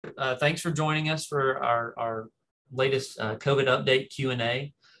Thanks for joining us for our latest COVID update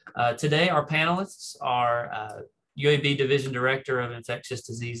Q&A. Today, our panelists are UAB Division Director of Infectious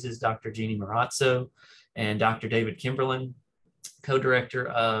Diseases, Dr. Jeanne Marrazzo, and Dr. David Kimberlin, Co-Director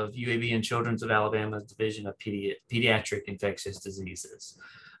of UAB and Children's of Alabama's Division of Pediatric Infectious Diseases.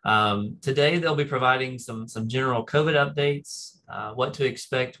 Today, they'll be providing some general COVID updates, what to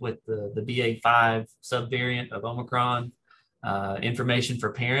expect with the BA.5 subvariant of Omicron, information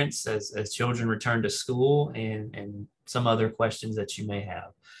for parents as children return to school, and some other questions that you may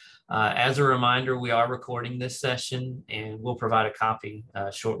have. As a reminder, we are recording this session and we'll provide a copy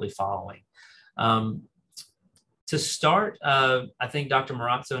shortly following. To start, I think Dr.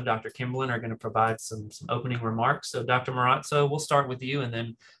 Marrazzo and Dr. Kimberlin are going to provide some opening remarks. So Dr. Marrazzo, we'll start with you and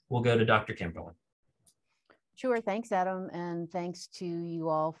then we'll go to Dr. Kimberlin. Sure, thanks Adam, and thanks to you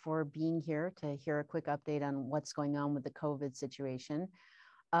all for being here to hear a quick update on what's going on with the COVID situation.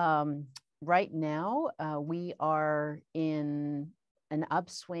 Right now, we are in an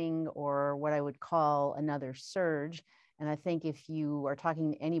upswing, or what I would call another surge. And I think if you are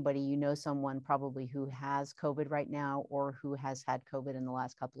talking to anybody, you know someone probably who has COVID right now or who has had COVID in the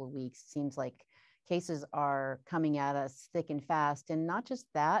last couple of weeks. Seems like cases are coming at us thick and fast. And not just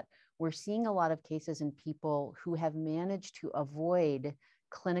that, we're seeing a lot of cases in people who have managed to avoid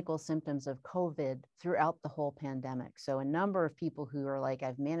clinical symptoms of COVID throughout the whole pandemic. So a number of people who are like,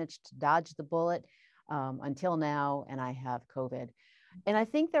 I've managed to dodge the bullet until now, and I have COVID. And I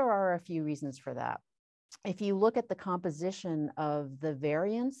think there are a few reasons for that. If you look at the composition of the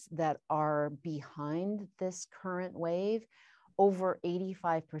variants that are behind this current wave, over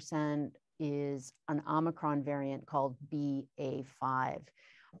 85% is an Omicron variant called BA.5.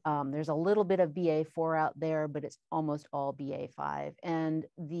 There's a little bit of BA.4 out there, but it's almost all BA.5. And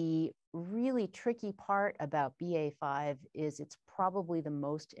the really tricky part about BA.5 is it's probably the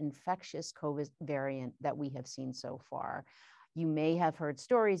most infectious COVID variant that we have seen so far. You may have heard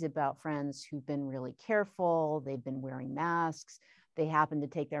stories about friends who've been really careful. They've been wearing masks. They happened to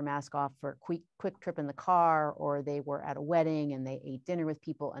take their mask off for a quick trip in the car, or they were at a wedding and they ate dinner with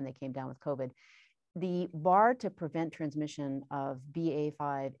people and they came down with COVID. The bar to prevent transmission of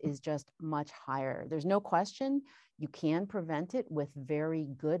BA.5 is just much higher. There's no question you can prevent it with very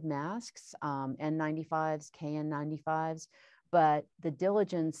good masks, N95s, KN95s, but the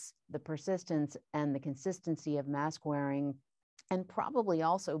diligence, the persistence, and the consistency of mask wearing, and probably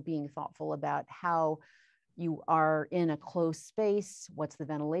also being thoughtful about how you are in a close space, what's the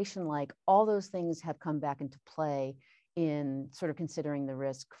ventilation like, all those things have come back into play in sort of considering the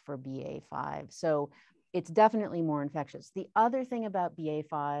risk for BA.5. So it's definitely more infectious. The other thing about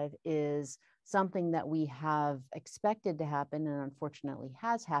BA.5 is something that we have expected to happen, and unfortunately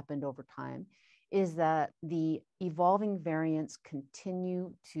has happened over time, is that the evolving variants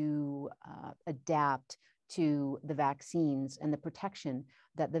continue to adapt to the vaccines and the protection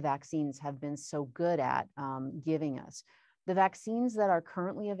that the vaccines have been so good at giving us. The vaccines that are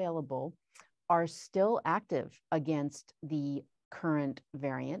currently available are still active against the current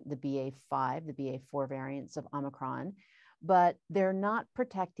variant, the BA.5, the BA.4 variants of Omicron, but they're not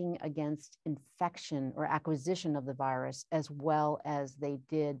protecting against infection or acquisition of the virus as well as they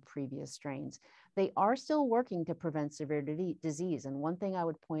did previous strains. They are still working to prevent severe disease. And one thing I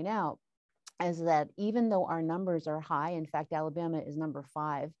would point out is that even though our numbers are high, in fact, Alabama is number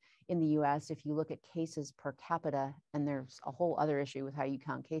 5 in the US, if you look at cases per capita, and there's a whole other issue with how you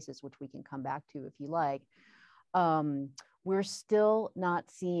count cases, which we can come back to if you like, we're still not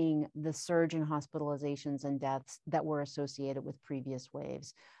seeing the surge in hospitalizations and deaths that were associated with previous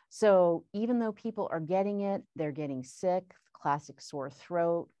waves. So even though people are getting it, they're getting sick, classic sore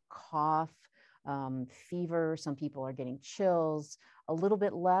throat, cough, fever, some people are getting chills, a little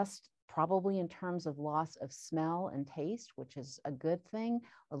bit less probably in terms of loss of smell and taste, which is a good thing,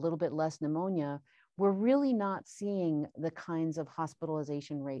 a little bit less pneumonia. We're really not seeing the kinds of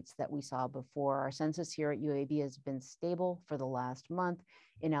hospitalization rates that we saw before. Our census here at UAB has been stable for the last month.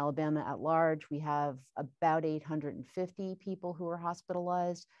 In Alabama at large, we have about 850 people who are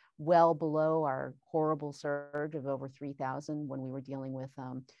hospitalized, well below our horrible surge of over 3,000 when we were dealing with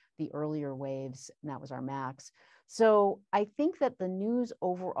the earlier waves, and that was our max. So I think that the news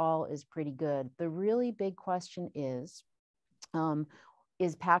overall is pretty good. The really big question is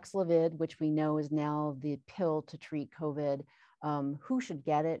Paxlovid, which we know is now the pill to treat COVID, who should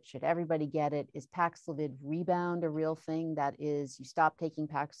get it? Should everybody get it? Is Paxlovid rebound a real thing? That is, you stop taking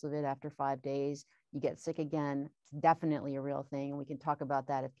Paxlovid after 5 days, you get sick again. It's definitely a real thing. And we can talk about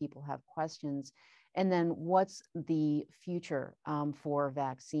that if people have questions. And then what's the future for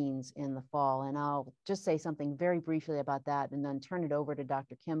vaccines in the fall? And I'll just say something very briefly about that and then turn it over to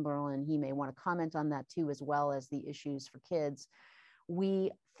Dr. Kimberlin. He may want to comment on that too, as well as the issues for kids.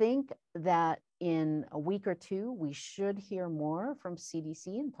 We think that in a week or two, we should hear more from CDC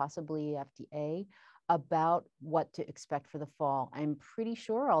and possibly FDA about what to expect for the fall. I'm pretty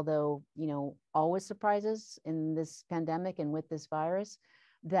sure, although, always surprises in this pandemic and with this virus,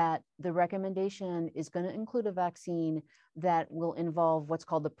 that the recommendation is going to include a vaccine that will involve what's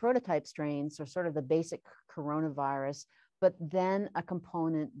called the prototype strains, or sort of the basic coronavirus, but then a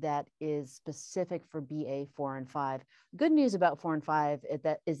component that is specific for BA4 and 5. Good news about 4 and 5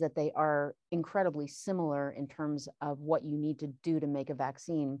 is that they are incredibly similar in terms of what you need to do to make a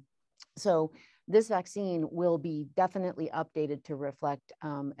vaccine. So this vaccine will be definitely updated to reflect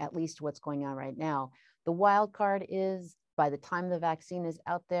at least what's going on right now. The wild card is, by the time the vaccine is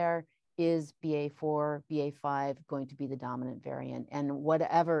out there, is BA4, BA5 going to be the dominant variant? And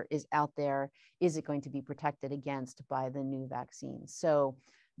whatever is out there, is it going to be protected against by the new vaccine? So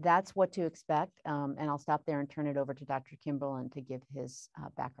that's what to expect. And I'll stop there and turn it over to Dr. Kimberlin to give his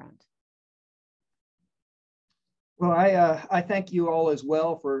background. Well, I thank you all as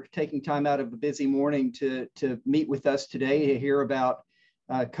well for taking time out of a busy morning to meet with us today to hear about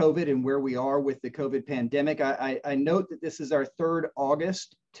COVID and where we are with the COVID pandemic. I note that this is our third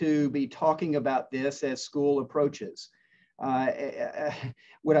August to be talking about this as school approaches.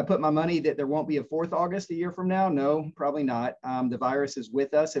 Would I put my money that there won't be a fourth August a year from now? No, probably not. The virus is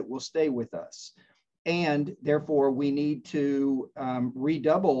with us. It will stay with us. And therefore, we need to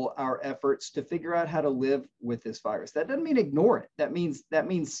redouble our efforts to figure out how to live with this virus. That doesn't mean ignore it. That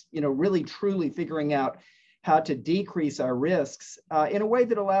means really truly figuring out how to decrease our risks in a way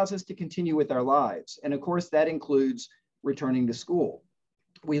that allows us to continue with our lives. And of course, that includes returning to school.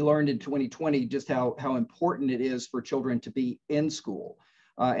 We learned in 2020 just how important it is for children to be in school.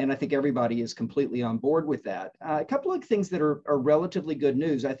 And I think everybody is completely on board with that. A couple of things that are relatively good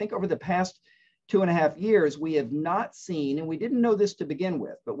news. I think over the past 2.5 years, we have not seen, and we didn't know this to begin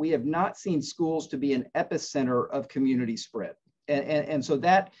with, but we have not seen schools to be an epicenter of community spread. And so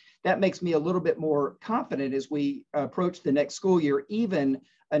that makes me a little bit more confident as we approach the next school year, even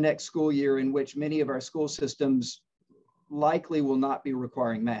a next school year in which many of our school systems likely will not be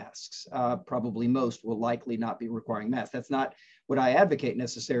requiring masks. Probably most will likely not be requiring masks. That's not what I advocate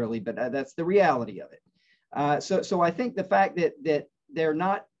necessarily, but that's the reality of it. So I think the fact that they're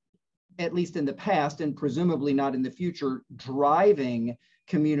not, at least in the past and presumably not in the future, driving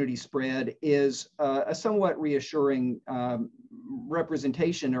community spread is a somewhat reassuring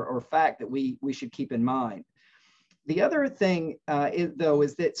representation or fact that we should keep in mind. The other thing,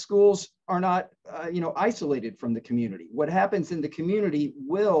 is that schools are not, isolated from the community. What happens in the community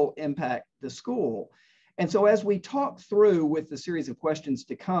will impact the school. And so as we talk through with the series of questions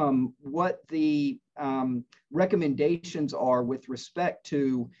to come, what the recommendations are with respect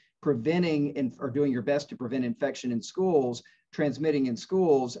to preventing or doing your best to prevent infection in schools, transmitting in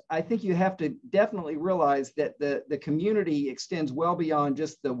schools, I think you have to definitely realize that the community extends well beyond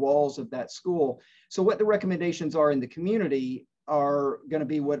just the walls of that school. So what the recommendations are in the community are going to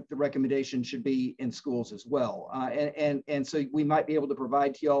be what the recommendation should be in schools as well. And so we might be able to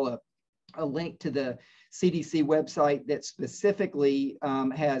provide to y'all a link to the CDC website that specifically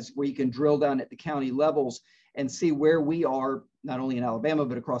has where you can drill down at the county levels and see where we are, not only in Alabama,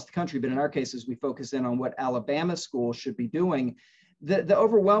 but across the country. But in our cases, we focus in on what Alabama schools should be doing. The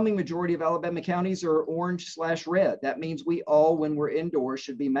overwhelming majority of Alabama counties are orange/red. That means we all, when we're indoors,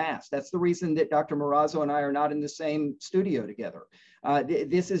 should be masked. That's the reason that Dr. Marrazzo and I are not in the same studio together.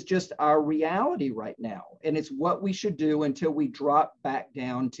 This is just our reality right now. And it's what we should do until we drop back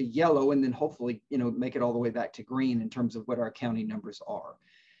down to yellow and then hopefully, make it all the way back to green in terms of what our county numbers are.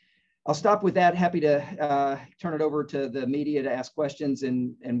 I'll stop with that. Happy to turn it over to the media to ask questions,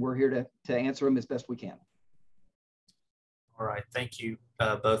 and we're here to answer them as best we can. All right, thank you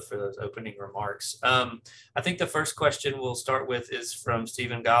both for those opening remarks. I think the first question we'll start with is from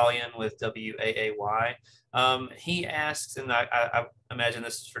Stephen Gallion with WAAY. He asks, and I imagine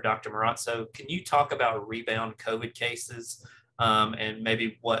this is for Dr. Marrazzo, can you talk about rebound COVID cases and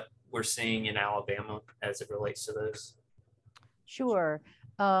maybe what we're seeing in Alabama as it relates to those? Sure.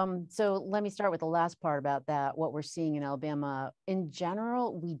 So let me start with the last part about that, what we're seeing in Alabama. In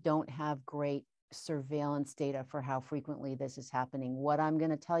general, we don't have great surveillance data for how frequently this is happening. What I'm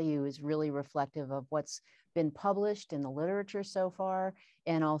going to tell you is really reflective of what's been published in the literature so far,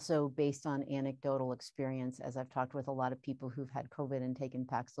 and also based on anecdotal experience, as I've talked with a lot of people who've had COVID and taken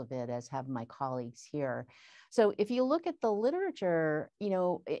Paxlovid, as have my colleagues here. So if you look at the literature,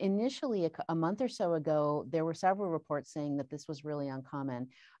 initially a month or so ago, there were several reports saying that this was really uncommon,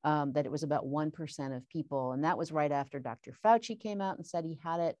 that it was about 1% of people. And that was right after Dr. Fauci came out and said he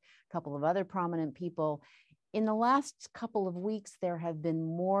had it, a couple of other prominent people. In the last couple of weeks, there have been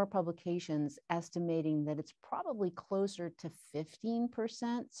more publications estimating that it's probably closer to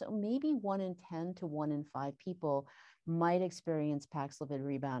 15%. So maybe 1 in 10 to 1 in 5 people might experience Paxlovid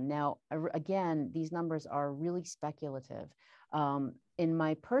rebound. Now, again, these numbers are really speculative. In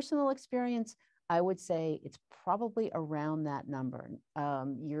my personal experience, I would say it's probably around that number.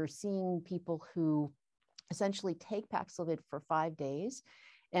 You're seeing people who essentially take Paxlovid for 5 days,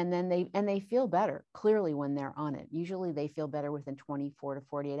 and then they feel better clearly when they're on it. Usually they feel better within 24 to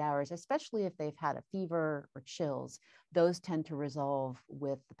 48 hours, especially if they've had a fever or chills. Those tend to resolve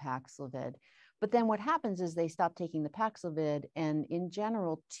with the Paxlovid. But then what happens is they stop taking the Paxlovid, and in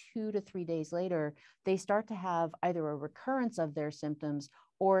general, 2 to 3 days later, they start to have either a recurrence of their symptoms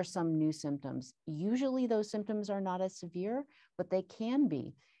or some new symptoms. Usually those symptoms are not as severe, but they can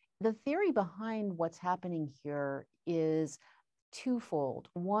be. The theory behind what's happening here is twofold.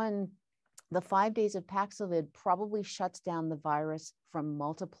 One, the 5 days of Paxlovid probably shuts down the virus from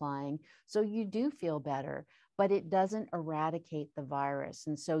multiplying, so you do feel better, but it doesn't eradicate the virus.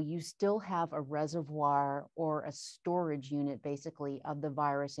 And so you still have a reservoir or a storage unit, basically, of the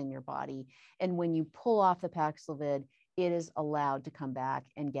virus in your body. And when you pull off the Paxlovid, it is allowed to come back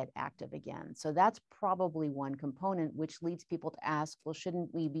and get active again. So that's probably one component, which leads people to ask, well, shouldn't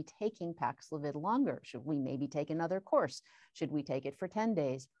we be taking Paxlovid longer? Should we maybe take another course? Should we take it for 10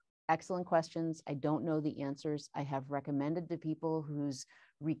 days? Excellent questions. I don't know the answers. I have recommended to people whose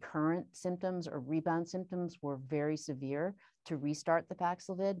recurrent symptoms or rebound symptoms were very severe to restart the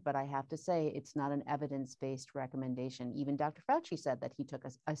Paxlovid, but I have to say it's not an evidence-based recommendation. Even Dr. Fauci said that he took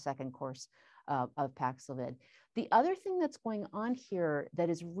a second course of Paxlovid. The other thing that's going on here that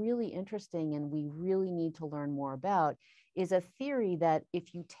is really interesting and we really need to learn more about is a theory that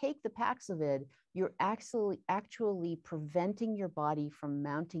if you take the Paxlovid, you're actually preventing your body from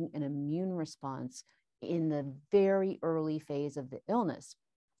mounting an immune response in the very early phase of the illness.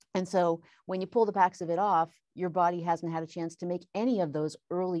 And so when you pull the Paxlovid off, your body hasn't had a chance to make any of those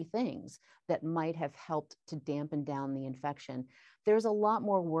early things that might have helped to dampen down the infection. There's a lot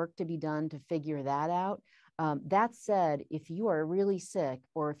more work to be done to figure that out. That said, if you are really sick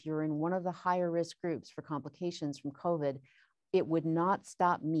or if you're in one of the higher risk groups for complications from COVID, it would not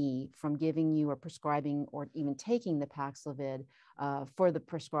stop me from giving you or prescribing or even taking the Paxlovid for the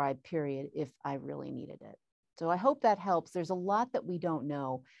prescribed period if I really needed it. So I hope that helps. There's a lot that we don't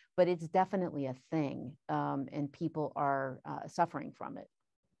know, but it's definitely a thing, and people are suffering from it.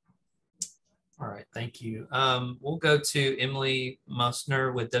 All right, thank you. We'll go to Emily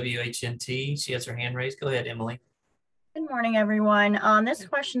Musner with WHNT. She has her hand raised. Go ahead, Emily. Good morning, everyone. This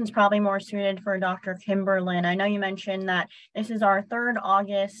question is probably more suited for Dr. Kimberlin. I know you mentioned that this is our 3rd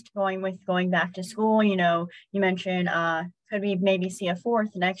August going back to school. You mentioned could we maybe see a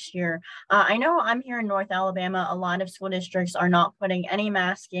 4th next year? I know I'm here in North Alabama. A lot of school districts are not putting any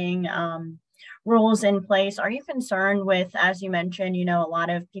masking rules in place. Are you concerned with, as you mentioned, a lot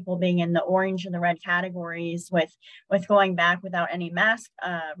of people being in the orange and the red categories with going back without any mask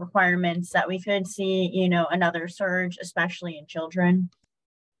requirements, that we could see, another surge, especially in children?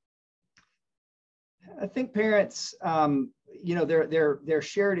 I think parents, their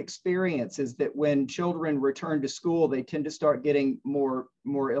shared experience is that when children return to school, they tend to start getting more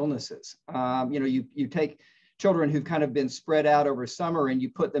illnesses. You take children who've kind of been spread out over summer and you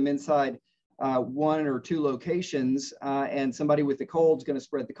put them inside 1 or 2 locations, and somebody with the cold is going to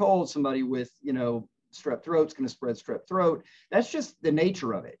spread the cold. Somebody with, strep throat is going to spread strep throat. That's just the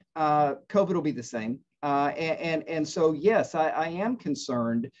nature of it. COVID will be the same. And so, yes, I am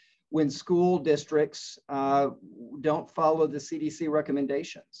concerned when school districts don't follow the CDC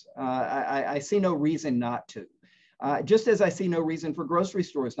recommendations. I see no reason not to. Just as I see no reason for grocery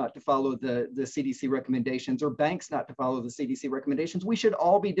stores not to follow the CDC recommendations or banks not to follow the CDC recommendations. We should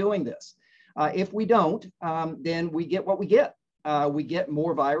all be doing this. If we don't, then we get what we get. We get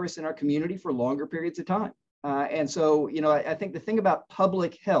more virus in our community for longer periods of time. And so, I think the thing about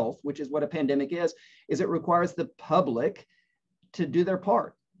public health, which is what a pandemic is it requires the public to do their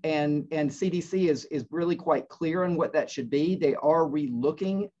part. And CDC is really quite clear on what that should be. They are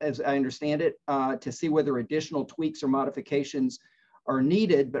relooking, as I understand it, to see whether additional tweaks or modifications are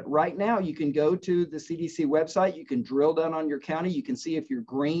needed. But right now, you can go to the CDC website, you can drill down on your county, you can see if you're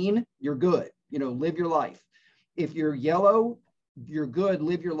green, you're good. live your life. If you're yellow, you're good,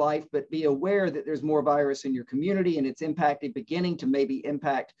 live your life, but be aware that there's more virus in your community and it's beginning to maybe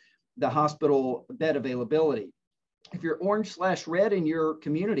impact the hospital bed availability. If you're orange/red in your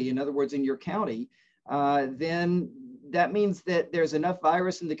community, in other words, in your county, then that means that there's enough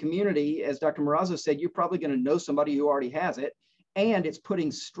virus in the community. As Dr. Marrazzo said, you're probably going to know somebody who already has it, and it's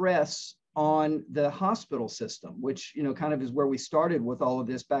putting stress on the hospital system, which, kind of is where we started with all of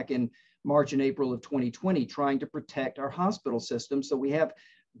this back in March and April of 2020, trying to protect our hospital system so we have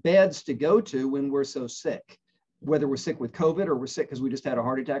beds to go to when we're so sick, whether we're sick with COVID or we're sick because we just had a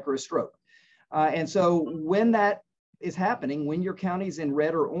heart attack or a stroke. And so when that is happening, when your county's in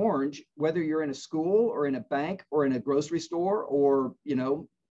red or orange, whether you're in a school or in a bank or in a grocery store or,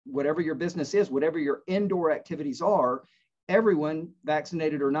 whatever your business is, whatever your indoor activities are, everyone,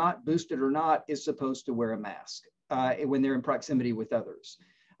 vaccinated or not, boosted or not, is supposed to wear a mask when they're in proximity with others.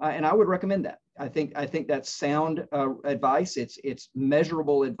 And I would recommend that. I think that's sound advice. It's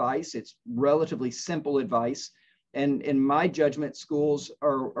measurable advice. It's relatively simple advice. And in my judgment, schools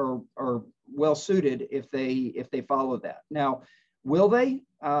are well suited if they follow that. Now, will they?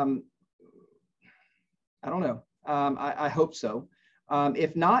 I don't know. I hope so.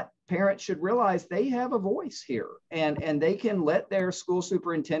 If not, parents should realize they have a voice here, and they can let their school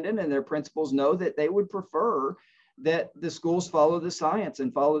superintendent and their principals know that they would prefer that the schools follow the science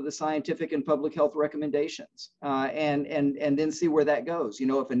and follow the scientific and public health recommendations, and then see where that goes.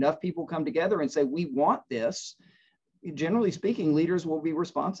 If enough people come together and say, we want this, generally speaking, leaders will be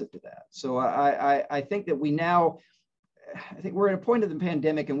responsive to that. So I think that I think we're at a point of the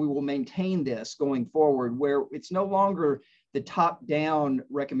pandemic, and we will maintain this going forward, where it's no longer the top-down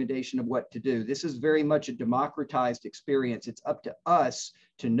recommendation of what to do. This is very much a democratized experience. It's up to us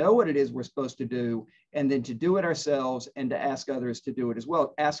to know what it is we're supposed to do, and then to do it ourselves and to ask others to do it as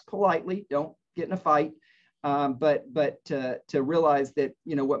well. Ask politely, don't get in a fight, but to realize that,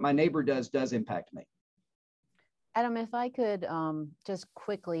 what my neighbor does impact me. Adam, if I could just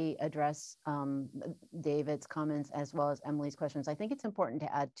quickly address David's comments as well as Emily's questions. I think it's important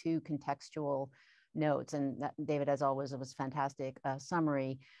to add two contextual notes, and that, David, as always, it was a fantastic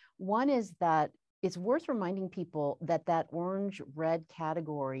summary. One is that it's worth reminding people that that orange-red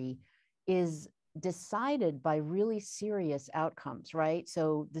category is decided by really serious outcomes, right?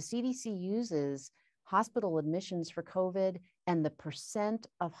 So the CDC uses hospital admissions for COVID and the percent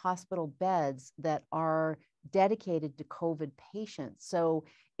of hospital beds that are dedicated to COVID patients. So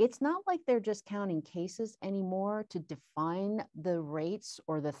it's not like they're just counting cases anymore to define the rates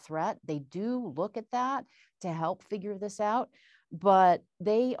or the threat. They do look at that to help figure this out, but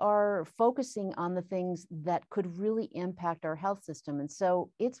they are focusing on the things that could really impact our health system. And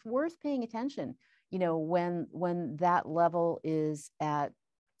so it's worth paying attention, when that level is at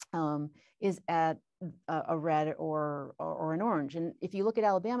a red or an orange. And if you look at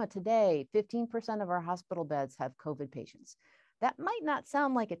Alabama today, 15% of our hospital beds have COVID patients. That might not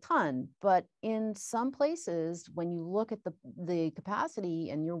sound like a ton, but in some places, when you look at the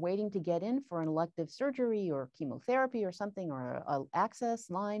capacity and you're waiting to get in for an elective surgery or chemotherapy or something, or an access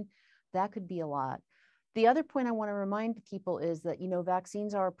line, that could be a lot. The other point I want to remind people is that,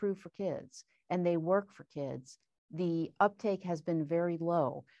 vaccines are approved for kids and they work for kids. The uptake has been very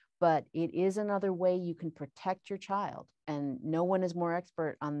low, but it is another way you can protect your child. And no one is more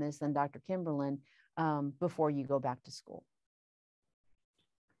expert on this than Dr. Kimberlin before you go back to school.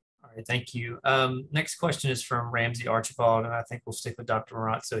 All right, thank you. Next question is from Ramsey Archibald, and I think we'll stick with Dr.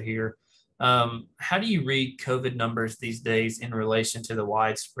 Marrazzo here. How do you read COVID numbers these days in relation to the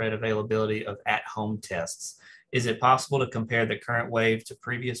widespread availability of at-home tests? Is it possible to compare the current wave to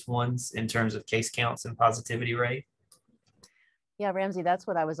previous ones in terms of case counts and positivity rate? Yeah, Ramsey, that's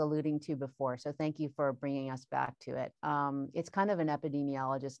what I was alluding to before. So thank you for bringing us back to it. It's kind of an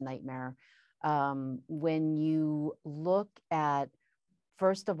epidemiologist nightmare. When you look at,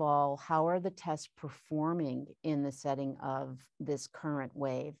 first of all, how are the tests performing in the setting of this current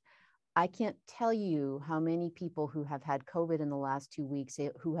wave? I can't tell you how many people who have had COVID in the last 2 weeks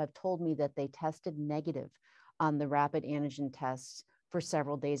who have told me that they tested negative on the rapid antigen tests for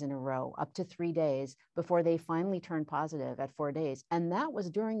several days in a row, up to 3 days, before they finally turned positive at 4 days. And that was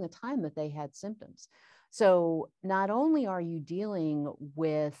during the time that they had symptoms. So not only are you dealing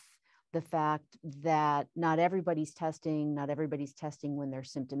with the fact that not everybody's testing when they're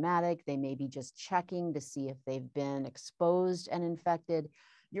symptomatic, they may be just checking to see if they've been exposed and infected.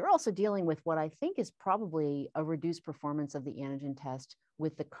 You're also dealing with what I think is probably a reduced performance of the antigen test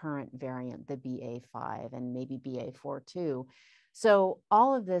with the current variant, the BA.5 and maybe BA.4 too. So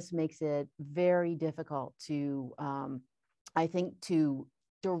all of this makes it very difficult to, I think, to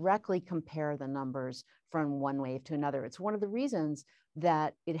directly compare the numbers from one wave to another. It's one of the reasons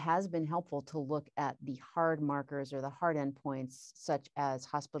that it has been helpful to look at the hard markers or the hard endpoints, such as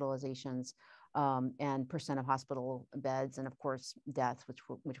hospitalizations and percent of hospital beds, and of course, deaths,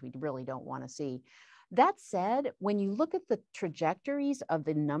 which we really don't want to see. That said, when you look at the trajectories of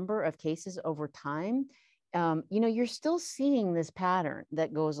the number of cases over time, you're still seeing this pattern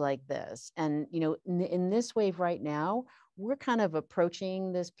that goes like this. And, in this wave right now, we're kind of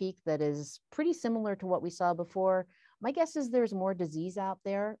approaching this peak that is pretty similar to what we saw before. My guess is there's more disease out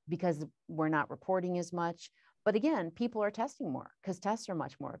there because we're not reporting as much. But again, people are testing more because tests are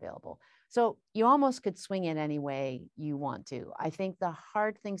much more available. So you almost could swing it any way you want to. I think the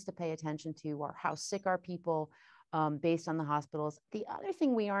hard things to pay attention to are how sick are people based on the hospitals. The other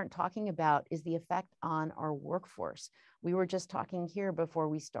thing we aren't talking about is the effect on our workforce. We were just talking here before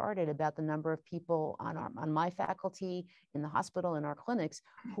we started about the number of people on my faculty, in the hospital, in our clinics,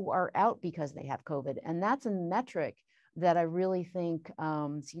 who are out because they have COVID. And that's a metric that I really think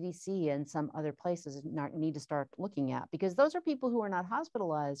CDC and some other places need to start looking at, because those are people who are not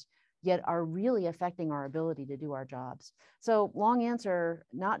hospitalized, yet are really affecting our ability to do our jobs. So long answer,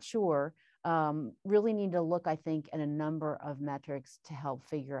 not sure. Really need to look, I think, at a number of metrics to help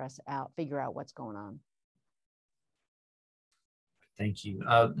figure out what's going on. Thank you.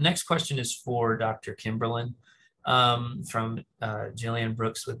 Next question is for Dr. Kimberlin from Jillian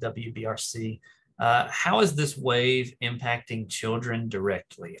Brooks with WBRC. How is this wave impacting children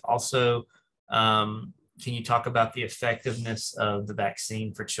directly? Also, can you talk about the effectiveness of the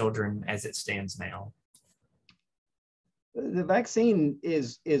vaccine for children as it stands now? The vaccine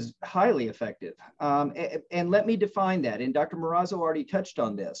is highly effective. And let me define that. And Dr. Marrazzo already touched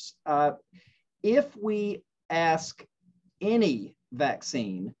on this. If we ask any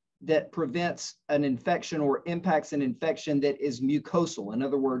vaccine that prevents an infection or impacts an infection that is mucosal, in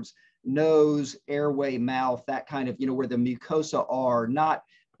other words, nose, airway, mouth, that kind of, where the mucosa are, not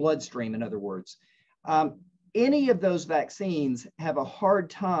bloodstream, in other words. Any of those vaccines have a hard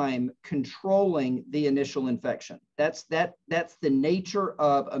time controlling the initial infection. That's the nature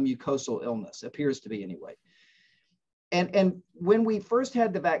of a mucosal illness, appears to be anyway. And when we first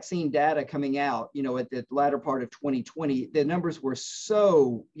had the vaccine data coming out, at the latter part of 2020, the numbers were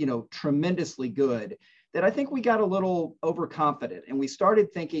so, tremendously good that I think we got a little overconfident, and we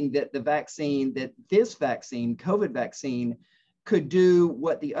started thinking that this vaccine, COVID vaccine, could do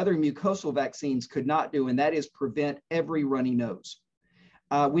what the other mucosal vaccines could not do, and that is prevent every runny nose.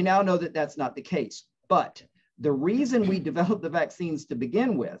 We now know that that's not the case, but the reason we developed the vaccines to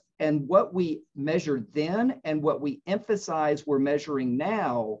begin with, and what we measured then and what we emphasize we're measuring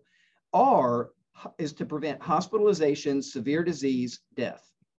now is to prevent hospitalization, severe disease, death.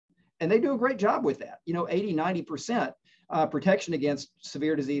 And they do a great job with that, 80, 90% protection against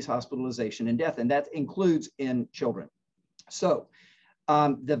severe disease, hospitalization, and death, and that includes in children. So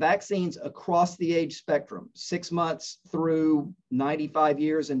the vaccines across the age spectrum, 6 months through 95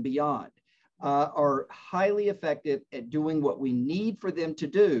 years and beyond, are highly effective at doing what we need for them to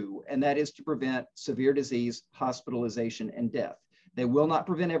do, and that is to prevent severe disease, hospitalization, and death. They will not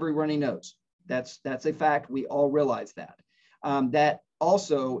prevent every runny nose. That's a fact. We all realize that. That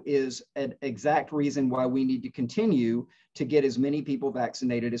also is an exact reason why we need to continue to get as many people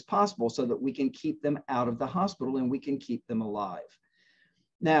vaccinated as possible so that we can keep them out of the hospital and we can keep them alive.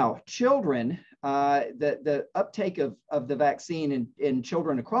 Now, children, the uptake of the vaccine in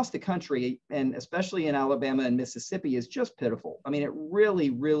children across the country, and especially in Alabama and Mississippi, is just pitiful. I mean, it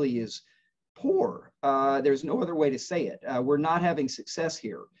really, really is poor. There's no other way to say it. We're not having success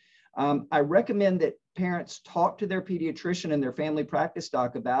here. I recommend that parents talk to their pediatrician and their family practice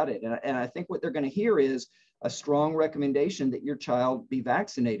doc about it. And I think what they're going to hear is a strong recommendation that your child be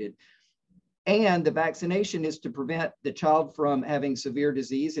vaccinated. And the vaccination is to prevent the child from having severe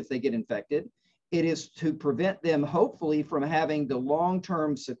disease if they get infected. It is to prevent them, hopefully, from having the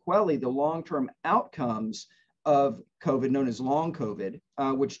long-term sequelae, the long-term outcomes of COVID, known as long COVID,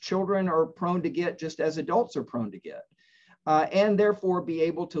 which children are prone to get just as adults are prone to get. And therefore be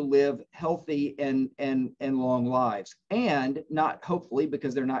able to live healthy and long lives, and not, hopefully,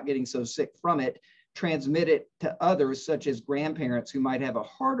 because they're not getting so sick from it, transmit it to others, such as grandparents who might have a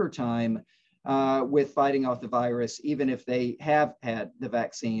harder time with fighting off the virus, even if they have had the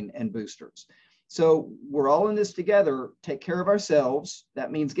vaccine and boosters. So we're all in this together. Take care of ourselves.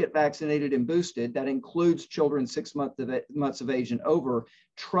 That means get vaccinated and boosted. That includes children 6 months of age and over.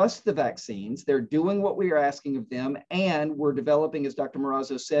 Trust the vaccines. They're doing what we are asking of them. And we're developing, as Dr.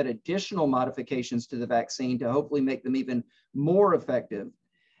 Marrazzo said, additional modifications to the vaccine to hopefully make them even more effective.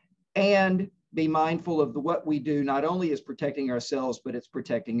 And be mindful of what we do, not only is protecting ourselves, but it's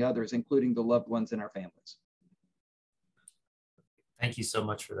protecting others, including the loved ones in our families. Thank you so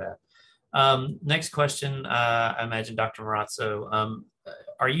much for that. Next question, I imagine Dr. Marrazzo,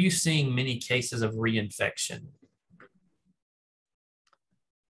 are you seeing many cases of reinfection?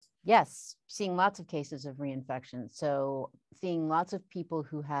 Yes, seeing lots of cases of reinfection. So seeing lots of people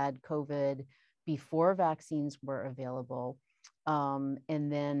who had COVID before vaccines were available,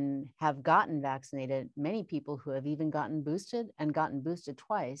 and then have gotten vaccinated, many people who have even gotten boosted and gotten boosted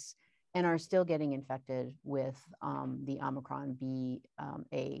twice and are still getting infected with the Omicron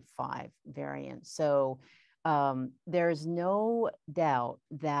BA.5 variant. So there's no doubt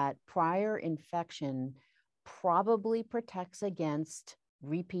that prior infection probably protects against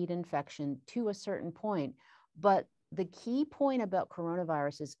repeat infection to a certain point. But the key point about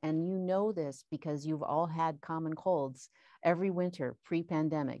coronaviruses, and you know this because you've all had common colds every winter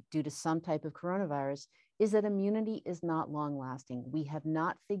pre-pandemic due to some type of coronavirus, is that immunity is not long lasting. We have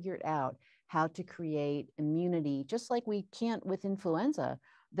not figured out how to create immunity, just like we can't with influenza,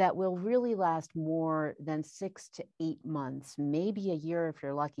 that will really last more than 6 to 8 months, maybe a year if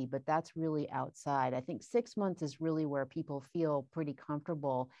you're lucky, but that's really outside. I think 6 months is really where people feel pretty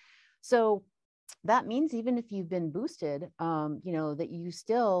comfortable. So that means even if you've been boosted, that you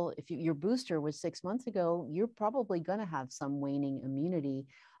still, if your booster was 6 months ago, you're probably going to have some waning immunity.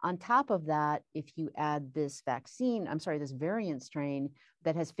 On top of that, if you add this this variant strain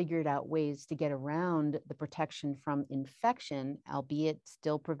that has figured out ways to get around the protection from infection, albeit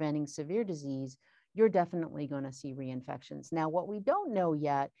still preventing severe disease, you're definitely going to see reinfections. Now, what we don't know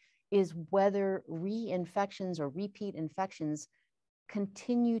yet is whether reinfections or repeat infections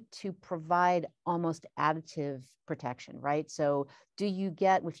continue to provide almost additive protection, right? So if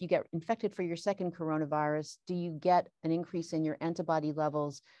you get infected for your second coronavirus, do you get an increase in your antibody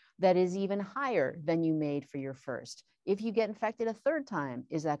levels that is even higher than you made for your first? If you get infected a third time,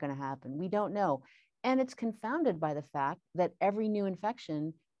 is that going to happen? We don't know. And it's confounded by the fact that every new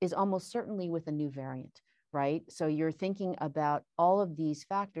infection is almost certainly with a new variant, right? So you're thinking about all of these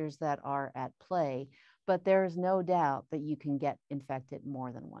factors that are at play, but there is no doubt that you can get infected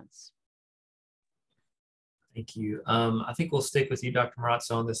more than once. Thank you. I think we'll stick with you, Dr.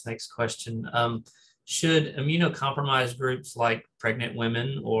 Marrazzo, on this next question. Should immunocompromised groups like pregnant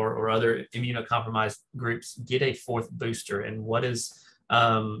women or other immunocompromised groups get a fourth booster? And what is,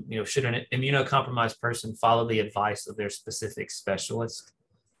 should an immunocompromised person follow the advice of their specific specialist?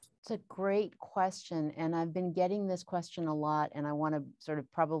 It's a great question. And I've been getting this question a lot, and I want to sort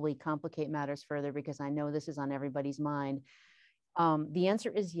of probably complicate matters further because I know this is on everybody's mind. The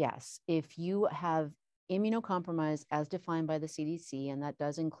answer is yes. If you have immunocompromised as defined by the CDC, and that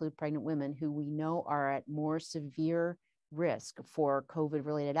does include pregnant women who we know are at more severe risk for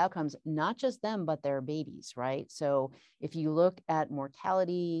COVID-related outcomes, not just them, but their babies, right? So if you look at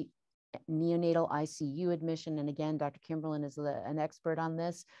mortality, neonatal ICU admission, and again, Dr. Kimberlin is an expert on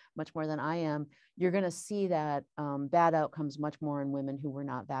this, much more than I am, you're going to see that bad outcomes much more in women who were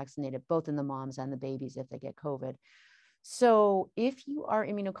not vaccinated, both in the moms and the babies if they get COVID. So if you are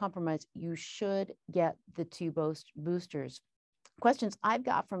immunocompromised, you should get the 2 boosters. Questions I've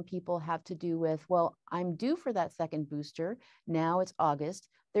got from people have to do with, well, I'm due for that second booster. Now it's August.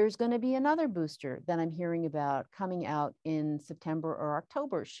 There's going to be another booster that I'm hearing about coming out in September or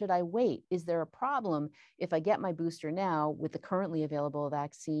October. Should I wait? Is there a problem if I get my booster now with the currently available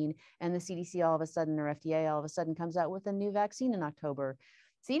vaccine and the CDC all of a sudden, or FDA all of a sudden comes out with a new vaccine in October?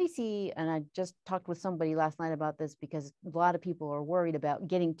 CDC, and I just talked with somebody last night about this because a lot of people are worried about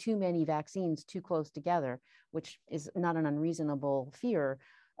getting too many vaccines too close together, which is not an unreasonable fear.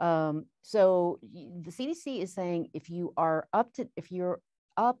 So the CDC is saying if you're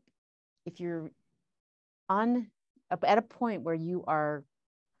at a point where you are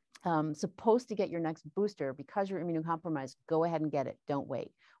supposed to get your next booster because you're immunocompromised, go ahead and get it. Don't wait.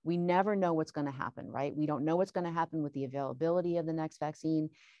 We never know what's going to happen, right? We don't know what's going to happen with the availability of the next vaccine.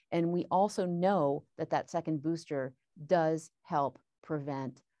 And we also know that that second booster does help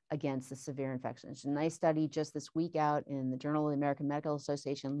prevent against the severe infections. A nice study just this week out in the Journal of the American Medical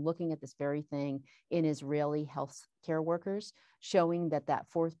Association looking at this very thing in Israeli healthcare workers, showing that that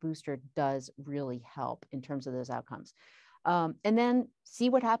fourth booster does really help in terms of those outcomes. And then see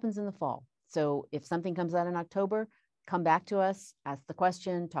what happens in the fall. So if something comes out in October, come back to us, ask the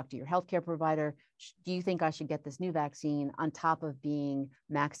question, talk to your healthcare provider. Do you think I should get this new vaccine on top of being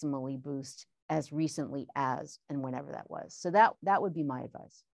maximally boosted as recently as and whenever that was? So that would be my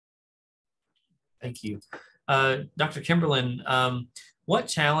advice. Thank you. Dr. Kimberlin, what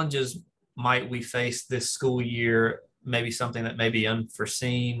challenges might we face this school year maybe something that may be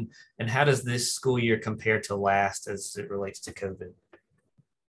unforeseen? And how does this school year compare to last as it relates to COVID?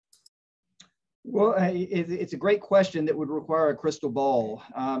 Well, it's a great question that would require a crystal ball,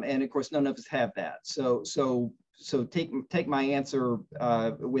 and of course, none of us have that. So take my answer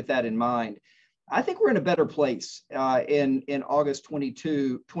with that in mind. I think we're in a better place in August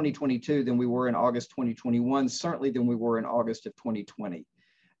 2022 than we were in August 2021, certainly than we were in August of 2020.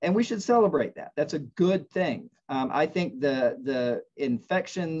 And we should celebrate that. That's a good thing. I think the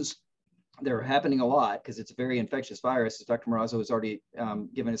infections, they're happening a lot because it's a very infectious virus, as Dr. Marrazzo has already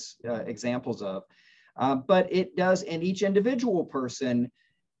given us examples of. But it does, in each individual person,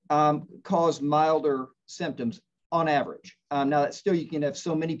 cause milder symptoms on average. Now, that's still, you can have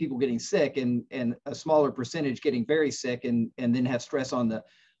so many people getting sick and a smaller percentage getting very sick and then have stress on the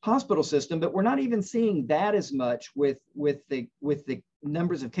hospital system, but we're not even seeing that as much with the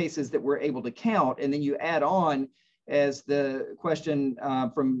numbers of cases that we're able to count. And then you add on, as the question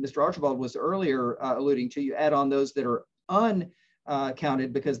from Mr. Archibald was earlier alluding to, you add on those that are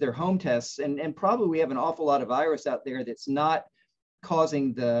uncounted because they're home tests, and probably we have an awful lot of virus out there that's not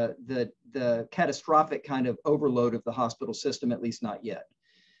causing the catastrophic kind of overload of the hospital system, at least not yet.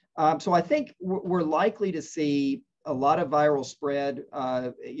 So I think we're likely to see a lot of viral spread,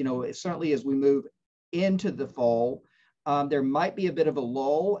 certainly as we move into the fall. There might be a bit of a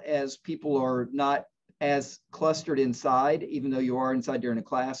lull as people are not as clustered inside, even though you are inside during a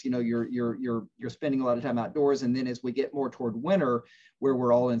class. You're spending a lot of time outdoors, and then as we get more toward winter, where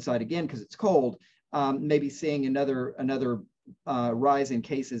we're all inside again because it's cold, maybe seeing another rise in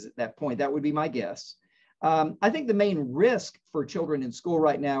cases at that point. That would be my guess. I think the main risk for children in school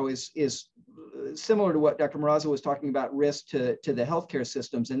right now is similar to what Dr. Marrazzo was talking about, risk to the healthcare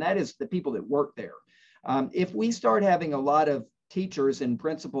systems, and that is the people that work there. If we start having a lot of teachers and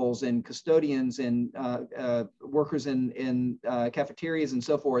principals and custodians and workers in cafeterias and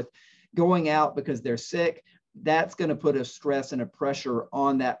so forth going out because they're sick, that's going to put a stress and a pressure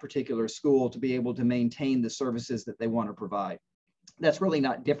on that particular school to be able to maintain the services that they want to provide. That's really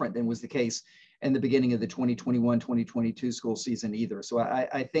not different than was the case in the beginning of the 2021-2022 school season either. So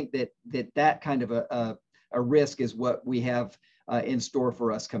I think that kind of a risk is what we have in store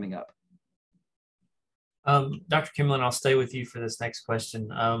for us coming up. Dr. Kimberlin, I'll stay with you for this next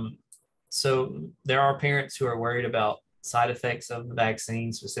question. So there are parents who are worried about side effects of the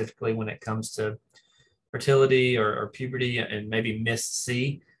vaccine, specifically when it comes to fertility or puberty and maybe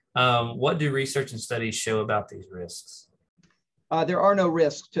MIS-C. What do research and studies show about these risks? There are no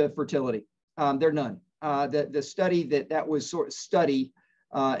risks to fertility. There are none. The study that was sort of study,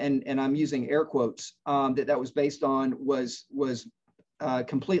 and I'm using air quotes, that was based on was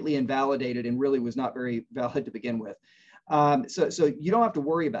completely invalidated and really was not very valid to begin with. So you don't have to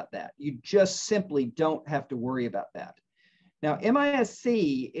worry about that. You just simply don't have to worry about that. Now,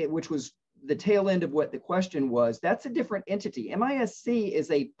 MIS-C, which was the tail end of what the question was, that's a different entity. MIS-C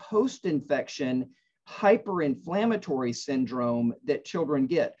is a post-infection hyperinflammatory syndrome that children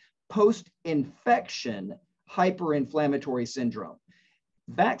get. Post-infection hyperinflammatory syndrome.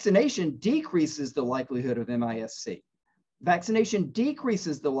 Vaccination decreases the likelihood of MIS-C. Vaccination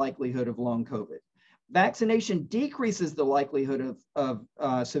decreases the likelihood of long COVID. Vaccination decreases the likelihood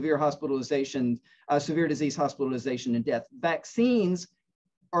of severe hospitalization, severe disease hospitalization and death. Vaccines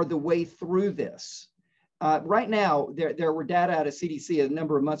are the way through this. Right now, there were data out of CDC a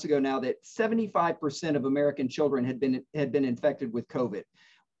number of months ago now that 75% of American children had been infected with COVID.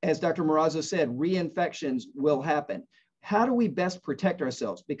 As Dr. Marrazzo said, reinfections will happen. How do we best protect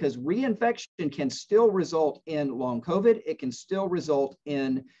ourselves? Because reinfection can still result in long COVID. It can still result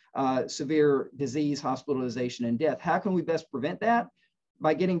in severe disease, hospitalization, and death. How can we best prevent that?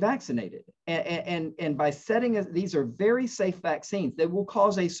 By getting vaccinated. And by setting, these are very safe vaccines. They will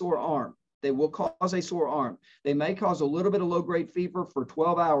cause a sore arm. They will cause a sore arm. They may cause a little bit of low-grade fever for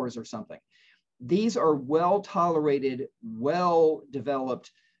 12 hours or something. These are well-tolerated, well-developed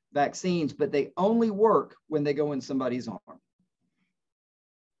vaccines, but they only work when they go in somebody's arm.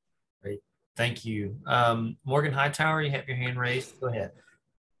 Great, thank you. Morgan Hightower, you have your hand raised. Go ahead.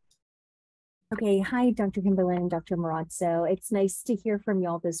 Okay, hi, Dr. Kimberlin and Dr. Marrazzo. It's nice to hear from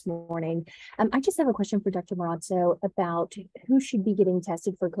y'all this morning. I just have a question for Dr. Marrazzo about who should be getting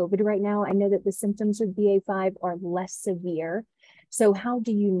tested for COVID right now. I know that the symptoms with BA.5 are less severe. So how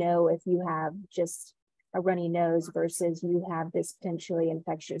do you know if you have just a runny nose versus you have this potentially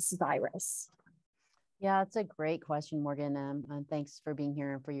infectious virus? Yeah, it's a great question, Morgan. And thanks for being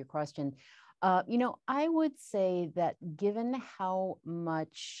here and for your question. I would say that given how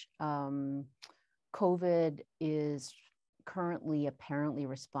much COVID is, currently apparently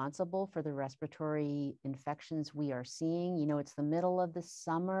responsible for the respiratory infections we are seeing. You know, it's the middle of the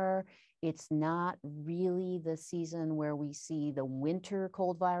summer. It's not really the season where we see the winter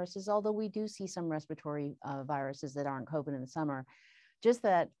cold viruses, although we do see some respiratory viruses that aren't COVID in the summer. Just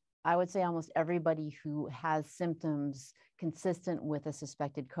that I would say almost everybody who has symptoms consistent with a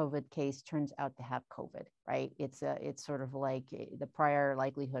suspected COVID case turns out to have COVID, right? It's sort of like the prior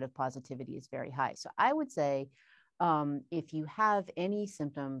likelihood of positivity is very high. So I would say if you have any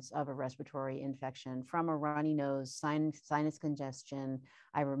symptoms of a respiratory infection, from a runny nose, sinus congestion,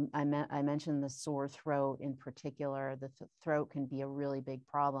 I mentioned the sore throat in particular, the throat can be a really big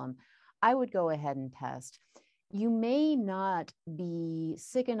problem, I would go ahead and test. You may not be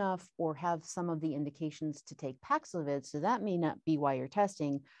sick enough or have some of the indications to take Paxlovid, so that may not be why you're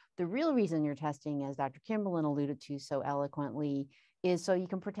testing. The real reason you're testing, as Dr. Kimberlin alluded to so eloquently, is so you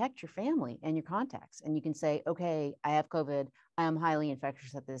can protect your family and your contacts. And you can say, okay, I have COVID, I am highly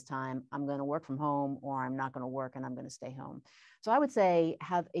infectious at this time, I'm going to work from home, or I'm not going to work and I'm going to stay home. So I would say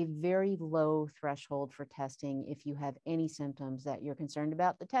have a very low threshold for testing if you have any symptoms that you're concerned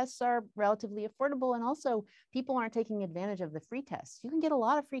about. The tests are relatively affordable, and also people aren't taking advantage of the free tests. You can get a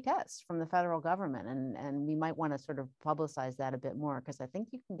lot of free tests from the federal government, and we might want to sort of publicize that a bit more, because I think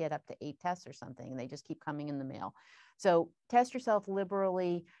you can get up to 8 tests or something, and they just keep coming in the mail. So test yourself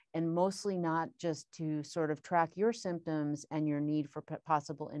liberally, and mostly not just to sort of track your symptoms and your need for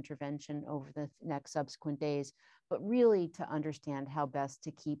possible intervention over the next subsequent days, but really to understand how best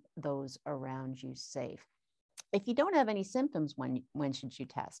to keep those around you safe. If you don't have any symptoms, when should you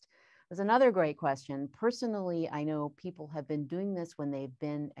test? There's another great question. Personally, I know people have been doing this when they've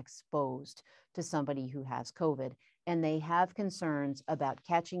been exposed to somebody who has COVID, and they have concerns about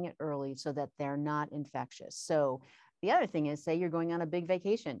catching it early so that they're not infectious. So the other thing is, say you're going on a big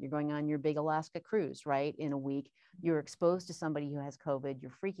vacation, you're going on your big Alaska cruise, right? In a week, you're exposed to somebody who has COVID,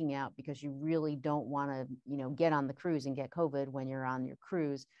 you're freaking out because you really don't want to, get on the cruise and get COVID when you're on your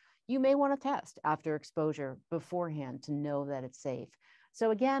cruise. You may want to test after exposure beforehand to know that it's safe.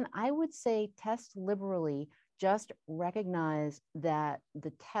 So again, I would say test liberally, just recognize that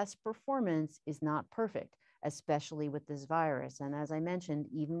the test performance is not perfect, especially with this virus. And as I mentioned,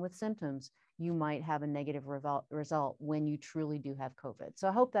 even with symptoms, you might have a negative result when you truly do have COVID. So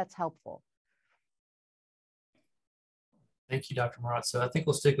I hope that's helpful. Thank you, Dr. Marrazzo. I think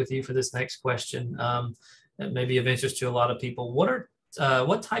we'll stick with you for this next question. That may be of interest to a lot of people.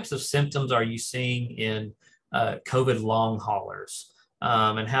 What types of symptoms are you seeing in COVID long haulers?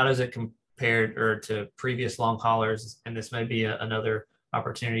 And how does it compare to previous long haulers? And this may be another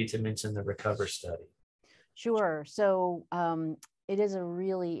opportunity to mention the RECOVER study. Sure. So it is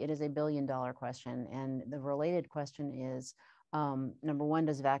a billion-dollar question. And the related question is, number one,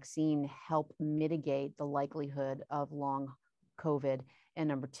 does vaccine help mitigate the likelihood of long COVID? And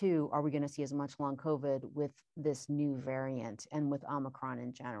number two, are we going to see as much long COVID with this new variant and with Omicron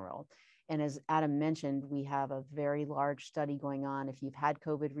in general? And as Adam mentioned, we have a very large study going on. If you've had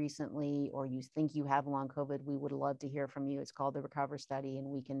COVID recently, or you think you have long COVID, we would love to hear from you. It's called the RECOVER study, and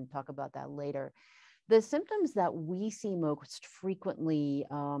we can talk about that later. The symptoms that we see most frequently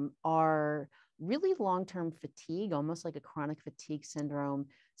are really long-term fatigue, almost like a chronic fatigue syndrome.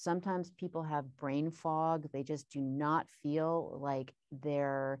 Sometimes people have brain fog. They just do not feel like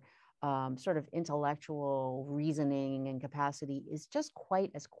their sort of intellectual reasoning and capacity is just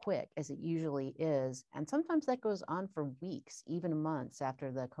quite as quick as it usually is. And sometimes that goes on for weeks, even months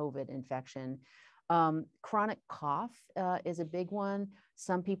after the COVID infection. Chronic cough is a big one.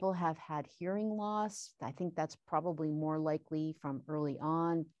 Some people have had hearing loss. I think that's probably more likely from early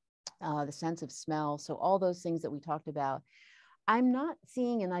on. The sense of smell. So all those things that we talked about. I'm not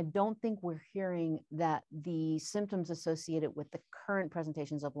seeing, and I don't think we're hearing, that the symptoms associated with the current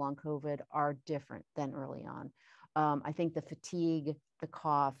presentations of long COVID are different than early on. I think the fatigue, the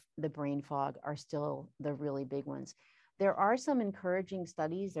cough, the brain fog are still the really big ones. There are some encouraging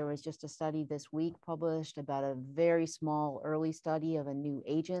studies. There was just a study this week published about a very small early study of a new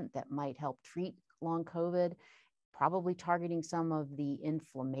agent that might help treat long COVID, probably targeting some of the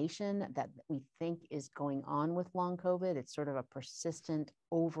inflammation that we think is going on with long COVID. It's sort of a persistent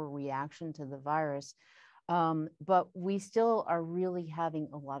overreaction to the virus. But we still are really having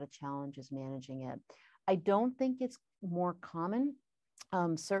a lot of challenges managing it. I don't think it's more common.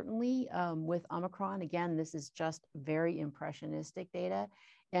 Certainly with Omicron, again, this is just very impressionistic data.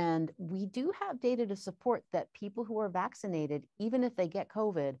 And we do have data to support that people who are vaccinated, even if they get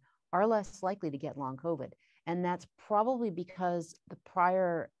COVID, are less likely to get long COVID. And that's probably because the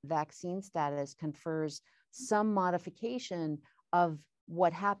prior vaccine status confers some modification of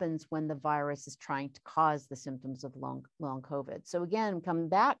what happens when the virus is trying to cause the symptoms of long COVID. So again, come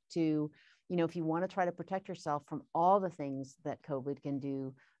back to, if you want to try to protect yourself from all the things that COVID can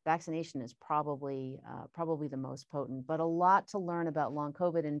do, vaccination is probably the most potent, but a lot to learn about long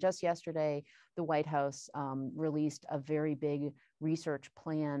COVID. And just yesterday, the White House released a very big research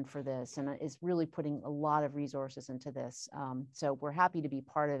plan for this, and is really putting a lot of resources into this. So we're happy to be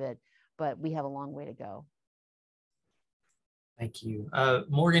part of it, but we have a long way to go. Thank you.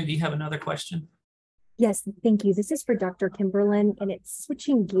 Morgan, do you have another question? Yes, thank you. This is for Dr. Kimberlin, and it's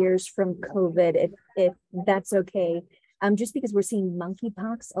switching gears from COVID, if that's okay. Just because we're seeing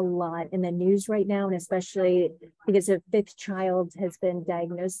monkeypox a lot in the news right now, and especially because a 5th child has been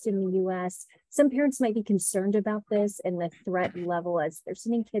diagnosed in the US. Some parents might be concerned about this and the threat level as they're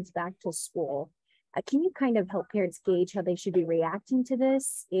sending kids back to school. Can you kind of help parents gauge how they should be reacting to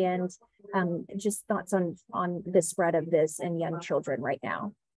this, and just thoughts on the spread of this in young children right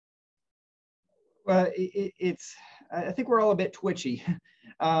now? Well, I think we're all a bit twitchy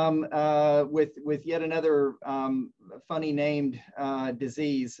with yet another funny named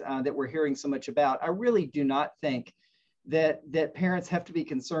disease that we're hearing so much about. I really do not think that parents have to be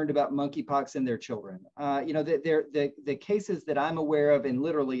concerned about monkeypox in their children. The cases that I'm aware of, and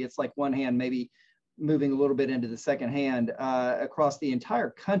literally it's like one hand maybe moving a little bit into the second hand across the entire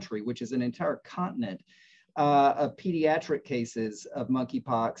country, which is an entire continent of pediatric cases of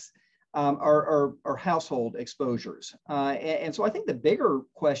monkeypox. Are household exposures. And so I think the bigger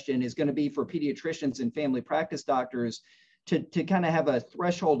question is going to be for pediatricians and family practice doctors to kind of have a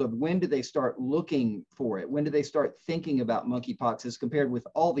threshold of when do they start looking for it? When do they start thinking about monkeypox as compared with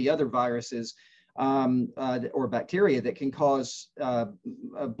all the other viruses or bacteria that can cause a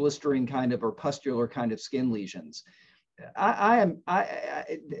blistering kind of or pustular kind of skin lesions?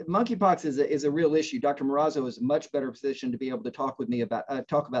 Monkeypox is a real issue. Dr. Marrazzo is a much better position to be able to talk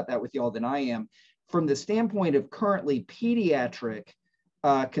about that with y'all than I am. From the standpoint of currently pediatric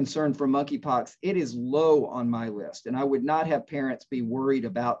concern for monkeypox, it is low on my list, and I would not have parents be worried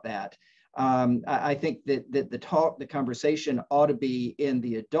about that. I think that the conversation ought to be in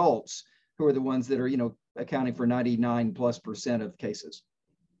the adults, who are the ones that are accounting for 99+% of cases.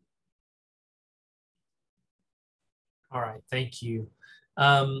 All right, thank you.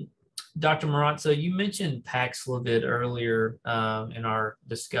 Dr. Marrazzo, you mentioned Paxlovid earlier in our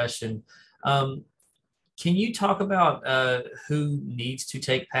discussion. Can you talk about who needs to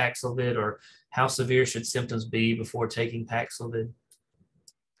take Paxlovid, or how severe should symptoms be before taking Paxlovid?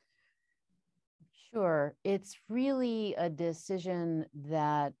 Sure. It's really a decision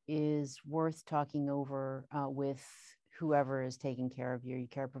that is worth talking over with whoever is taking care of you, your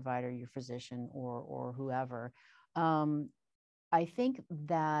care provider, your physician, or whoever. I think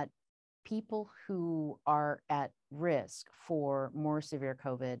that people who are at risk for more severe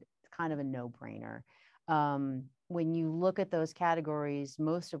COVID, it's kind of a no-brainer. When you look at those categories,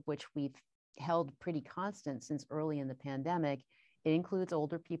 most of which we've held pretty constant since early in the pandemic, it includes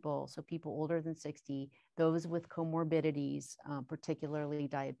older people, so people older than 60, those with comorbidities, particularly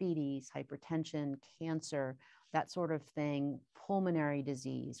diabetes, hypertension, cancer, that sort of thing, pulmonary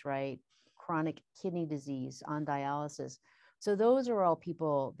disease, right? Chronic kidney disease, on dialysis. So those are all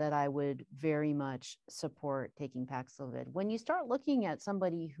people that I would very much support taking Paxlovid. When you start looking at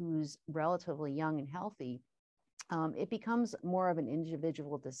somebody who's relatively young and healthy, it becomes more of an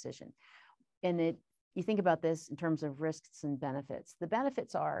individual decision. And you think about this in terms of risks and benefits. The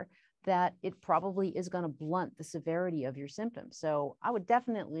benefits are that it probably is going to blunt the severity of your symptoms. So I would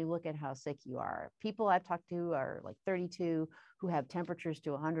definitely look at how sick you are. People I've talked to are like 32 who have temperatures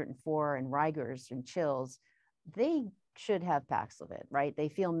to 104 and rigors and chills. They should have Paxlovid, right? They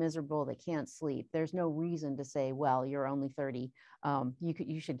feel miserable, they can't sleep. There's no reason to say, well, you're only 30.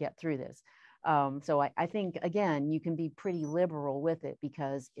 You should get through this. So I think, again, you can be pretty liberal with it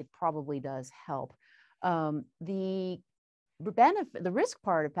because it probably does help. The risk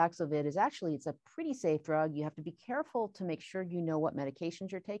part of Paxlovid is actually, it's a pretty safe drug. You have to be careful to make sure you know what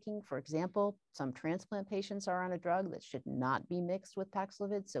medications you're taking. For example, some transplant patients are on a drug that should not be mixed with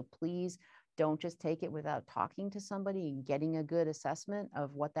Paxlovid. So please don't just take it without talking to somebody and getting a good assessment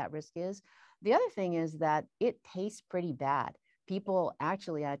of what that risk is. The other thing is that it tastes pretty bad. People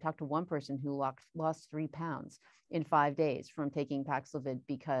actually, I talked to one person who lost 3 pounds in 5 days from taking Paxlovid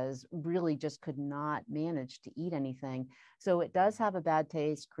because really just could not manage to eat anything. So it does have a bad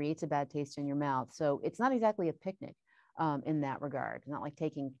taste, creates a bad taste in your mouth. So it's not exactly a picnic in that regard, not like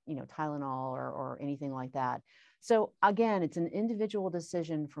taking, Tylenol or anything like that. So again, it's an individual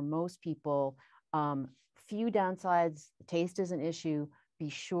decision for most people. Few downsides, taste is an issue. be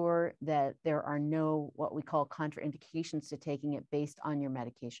sure that there are no what we call contraindications to taking it based on your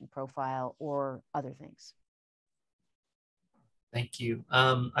medication profile or other things. Thank you.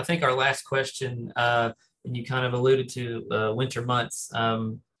 I think our last question, and you kind of alluded to winter months.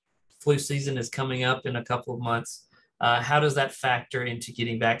 Flu season is coming up in a couple of months. How does that factor into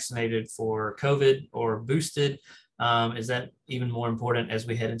getting vaccinated for COVID or boosted? Is that even more important as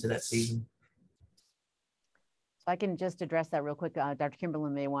we head into that season? So I can just address that real quick. Dr.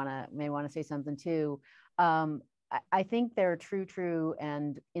 Kimberlin may want to say something too. I think they're true,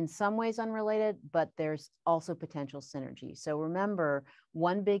 and in some ways unrelated, but there's also potential synergy. So remember,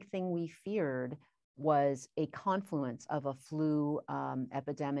 one big thing we feared was a confluence of a flu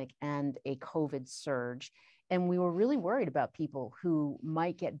epidemic and a COVID surge. And we were really worried about people who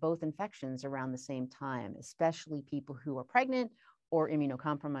might get both infections around the same time, especially people who are pregnant or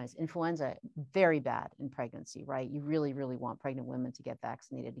immunocompromised. Influenza, very bad in pregnancy, right? You really, really want pregnant women to get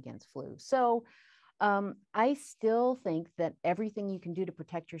vaccinated against flu. So I still think that everything you can do to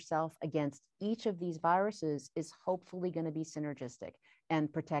protect yourself against each of these viruses is hopefully going to be synergistic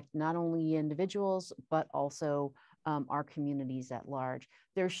and protect not only individuals, but also our communities at large.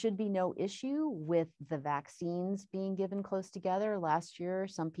 There should be no issue with the vaccines being given close together. Last year,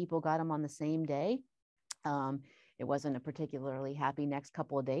 some people got them on the same day. It wasn't a particularly happy next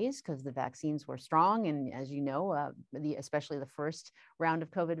couple of days because the vaccines were strong. And as you know, especially the first round of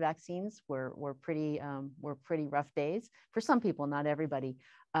COVID vaccines were pretty rough days for some people, not everybody.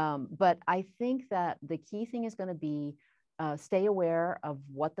 But I think that the key thing is going to be stay aware of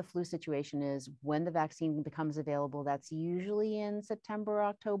what the flu situation is when the vaccine becomes available. That's usually in September,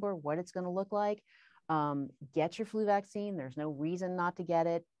 October, what it's going to look like. Get your flu vaccine. There's no reason not to get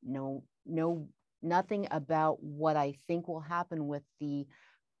it. Nothing about what I think will happen with the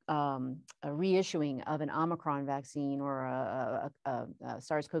a reissuing of an Omicron vaccine or a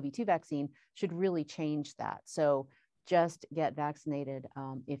SARS-CoV-2 vaccine should really change that. So just get vaccinated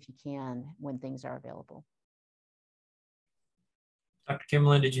if you can when things are available. Dr.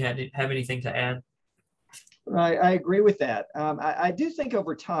 Kimberlin, did you have anything to add? I agree with that. I do think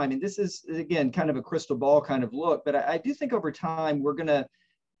over time, and this is, again, kind of a crystal ball kind of look, but I do think over time we're going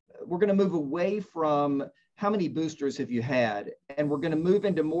to move away from how many boosters have you had, and we're going to move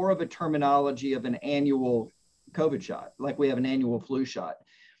into more of a terminology of an annual COVID shot, like we have an annual flu shot.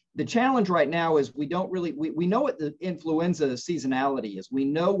 The challenge right now is we don't really, we know what the influenza seasonality is. We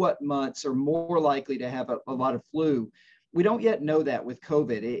know what months are more likely to have a lot of flu. We don't yet know that with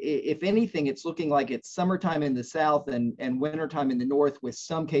COVID. If anything, it's looking like it's summertime in the South and wintertime in the North, with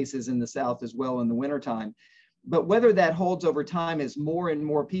some cases in the South as well in the wintertime. But whether that holds over time as more and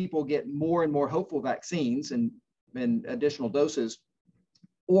more people get more and more hopeful vaccines and additional doses,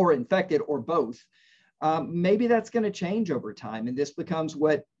 or infected, or both, maybe that's going to change over time. And this becomes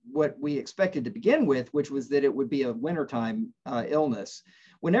what we expected to begin with, which was that it would be a wintertime illness.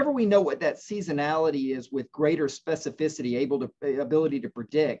 Whenever we know what that seasonality is with greater specificity, ability to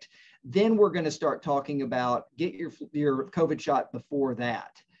predict, then we're going to start talking about get your COVID shot before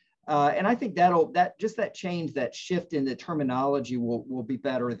that. And I think that change, that shift in the terminology will be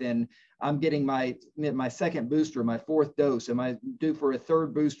better than I'm getting my second booster, my fourth dose. Am I due for a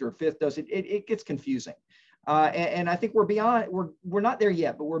third booster, fifth dose? It gets confusing. And I think we're not there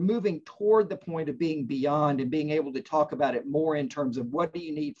yet, but we're moving toward the point of being beyond and being able to talk about it more in terms of what do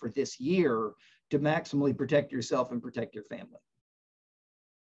you need for this year to maximally protect yourself and protect your family.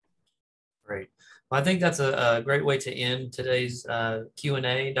 Great. Well, I think that's a great way to end today's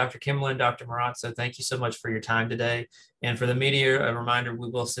Q&A. Dr. Kimberlin, Dr. Marrazzo, thank you so much for your time today. And for the media, a reminder, we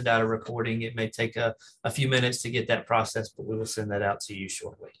will send out a recording. It may take a few minutes to get that processed, but we will send that out to you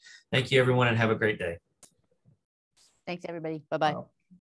shortly. Thank you, everyone, and have a great day. Thanks, everybody. Bye-bye. Wow.